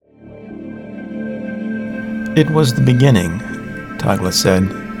It was the beginning, Tagla said,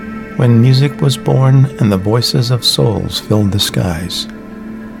 when music was born and the voices of souls filled the skies.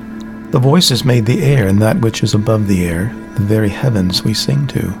 The voices made the air and that which is above the air, the very heavens we sing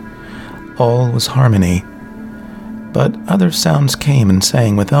to. All was harmony. But other sounds came and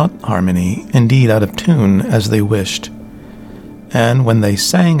sang without harmony, indeed out of tune, as they wished. And when they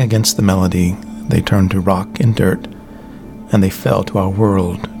sang against the melody, they turned to rock and dirt, and they fell to our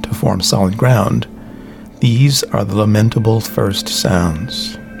world to form solid ground. These are the lamentable first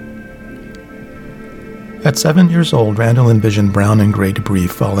sounds. At 7 years old, Randall envisioned brown and gray debris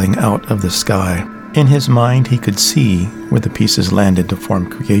falling out of the sky. In his mind, he could see where the pieces landed to form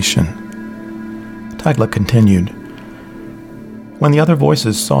creation. Tagla continued. When the other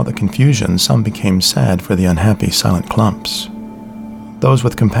voices saw the confusion, some became sad for the unhappy silent clumps. Those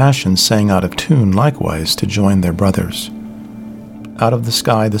with compassion sang out of tune likewise to join their brothers. Out of the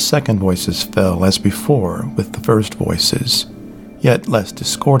sky the second voices fell as before with the first voices, yet less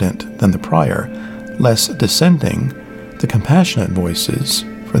discordant than the prior, less descending. The compassionate voices,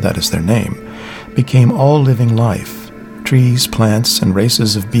 for that is their name, became all living life. Trees, plants, and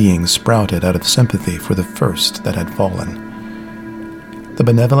races of beings sprouted out of sympathy for the first that had fallen. The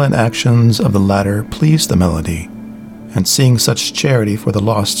benevolent actions of the latter pleased the melody, and seeing such charity for the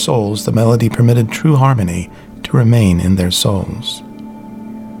lost souls, the melody permitted true harmony to remain in their souls.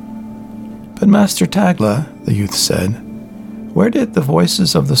 But Master Tagla, the youth said, where did the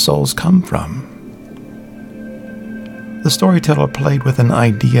voices of the souls come from? The storyteller played with an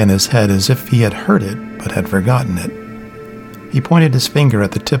idea in his head as if he had heard it but had forgotten it. He pointed his finger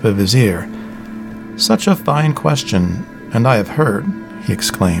at the tip of his ear. Such a fine question, and I have heard, he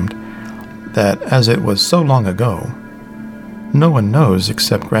exclaimed, that as it was so long ago, no one knows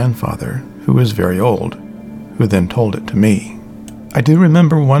except grandfather, who is very old, who then told it to me. I do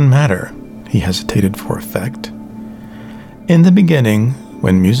remember one matter, he hesitated for effect. In the beginning,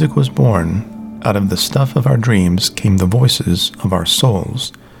 when music was born, out of the stuff of our dreams came the voices of our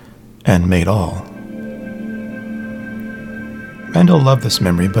souls, and made all. Randall loved this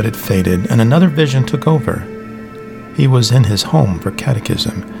memory, but it faded, and another vision took over. He was in his home for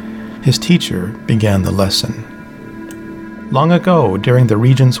catechism. His teacher began the lesson. Long ago, during the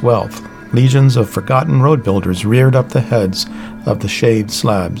regent's wealth, legions of forgotten road builders reared up the heads of the shaved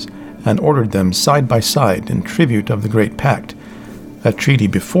slabs and ordered them side by side in tribute of the Great Pact, a treaty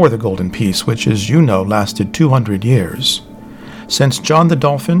before the Golden Peace, which, as you know, lasted 200 years. Since John the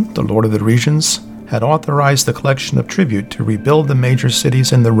Dolphin, the Lord of the Regions, had authorized the collection of tribute to rebuild the major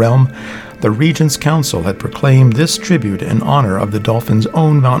cities in the realm, the Regents' Council had proclaimed this tribute in honor of the Dolphin's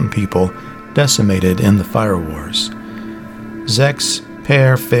own mountain people decimated in the Fire Wars. Zex,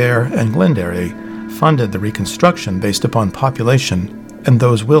 Pear, Fair, and Glenderry funded the reconstruction based upon population and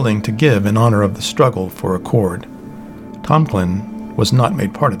those willing to give in honor of the struggle for accord. Tomklin was not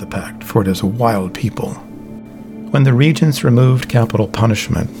made part of the pact, for it is a wild people. When the regents removed capital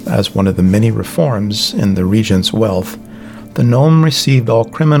punishment as one of the many reforms in the regents' wealth, the nome received all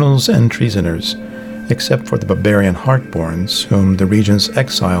criminals and treasoners, except for the barbarian Heartborns, whom the regents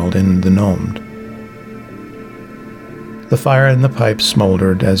exiled in the nome. The fire in the pipe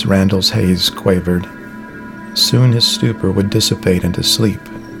smoldered as Randall's haze quavered. Soon his stupor would dissipate into sleep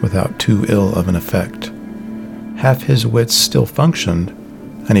without too ill of an effect. Half his wits still functioned,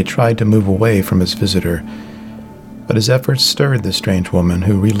 and he tried to move away from his visitor, but his efforts stirred the strange woman,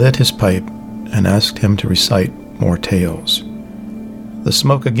 who relit his pipe and asked him to recite more tales. The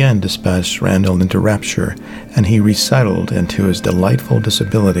smoke again dispatched Randall into rapture, and he resettled into his delightful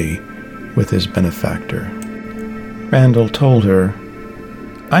disability with his benefactor. Randall told her,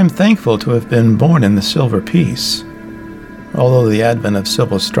 "I'm thankful to have been born in the Silver Peace, although the advent of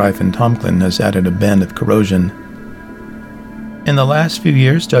civil strife in Tomklin has added a band of corrosion. In the last few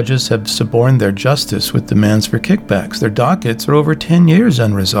years, judges have suborned their justice with demands for kickbacks. Their dockets are over 10 years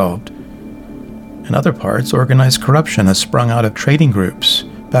unresolved. In other parts, organized corruption has sprung out of trading groups,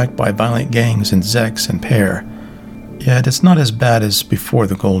 backed by violent gangs in Zex and Pear. Yet it's not as bad as before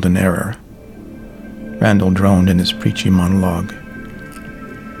the Golden Era." Randall droned in his preachy monologue.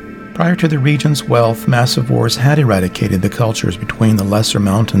 Prior to the region's wealth, massive wars had eradicated the cultures between the lesser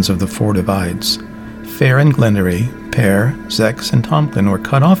mountains of the four divides. Fair and Glenderry, Pear, Zex, and Tomklin were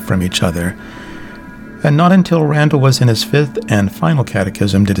cut off from each other, and not until Randall was in his 5th and final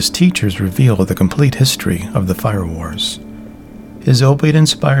catechism did his teachers reveal the complete history of the Fire Wars. His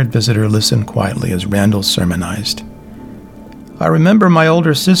opiate-inspired visitor listened quietly as Randall sermonized. "I remember my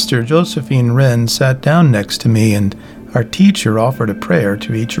older sister, Josephine Wren, sat down next to me, and our teacher offered a prayer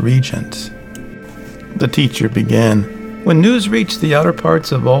to each regent." The teacher began, "When news reached the outer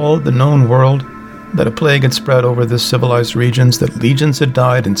parts of all the known world, that a plague had spread over the civilized regions, that legions had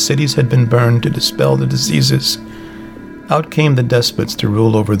died and cities had been burned to dispel the diseases. Out came the despots to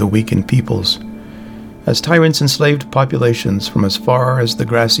rule over the weakened peoples. As tyrants enslaved populations from as far as the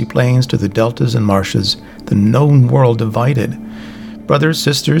grassy plains to the deltas and marshes, the known world divided. Brothers,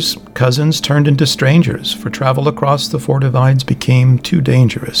 sisters, cousins turned into strangers, for travel across the four divides became too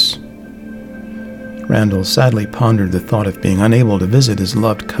dangerous. Randall sadly pondered the thought of being unable to visit his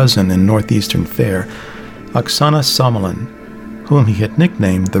loved cousin in northeastern fare, Oksana Samalan, whom he had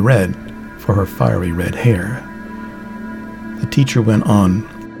nicknamed the Red for her fiery red hair. The teacher went on.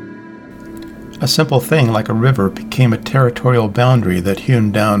 A simple thing like a river became a territorial boundary that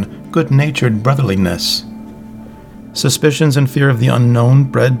hewn down good-natured brotherliness. Suspicions and fear of the unknown,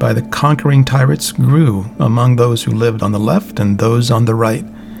 bred by the conquering tyrants, grew among those who lived on the left and those on the right.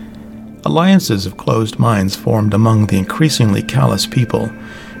 Alliances of closed minds formed among the increasingly callous people,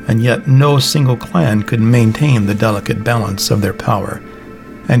 and yet no single clan could maintain the delicate balance of their power,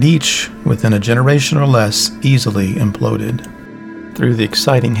 and each, within a generation or less, easily imploded. Through the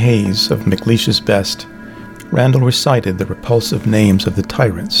exciting haze of McLeish's best, Randall recited the repulsive names of the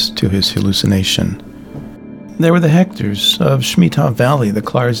tyrants to his hallucination. There were the Hectors of Shemitah Valley, the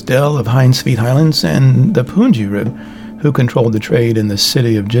Clarsdale of Hinesfeet Highlands, and the Punjurib, who controlled the trade in the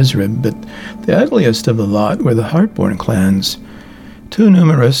city of Jizrib, but the ugliest of the lot were the Heartborn clans. Too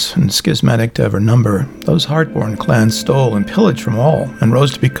numerous and schismatic to ever number, those Heartborn clans stole and pillaged from all, and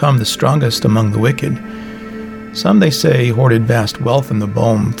rose to become the strongest among the wicked. Some, they say, hoarded vast wealth in the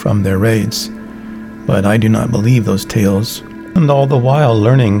Bome from their raids, but I do not believe those tales, and all the while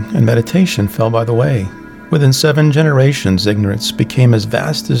learning and meditation fell by the way. Within 7 generations, ignorance became as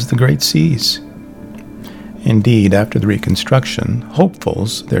vast as the great seas. Indeed, after the Reconstruction,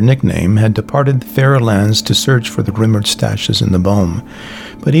 hopefuls, their nickname, had departed the fairer lands to search for the rumored stashes in the Bome,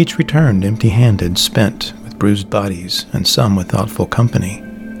 but each returned empty-handed, spent, with bruised bodies, and some without full company.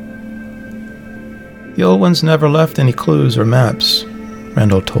 The old ones never left any clues or maps,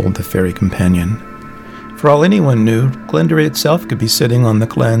 Randall told the fairy companion. For all anyone knew, Glendory itself could be sitting on the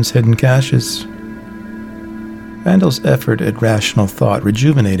clan's hidden caches. Randall's effort at rational thought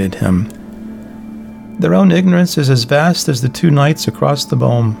rejuvenated him. Their own ignorance is as vast as the 2 nights across the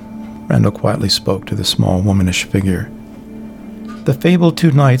Bome, Randall quietly spoke to the small womanish figure. The fabled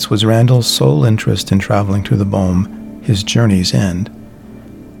 2 nights was Randall's sole interest in traveling to the Bome, his journey's end.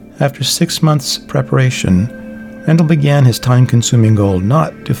 After 6 months' preparation, Randall began his time-consuming goal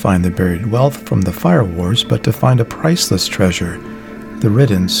not to find the buried wealth from the fire wars, but to find a priceless treasure, the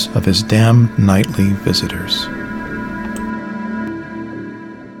riddance of his damned nightly visitors.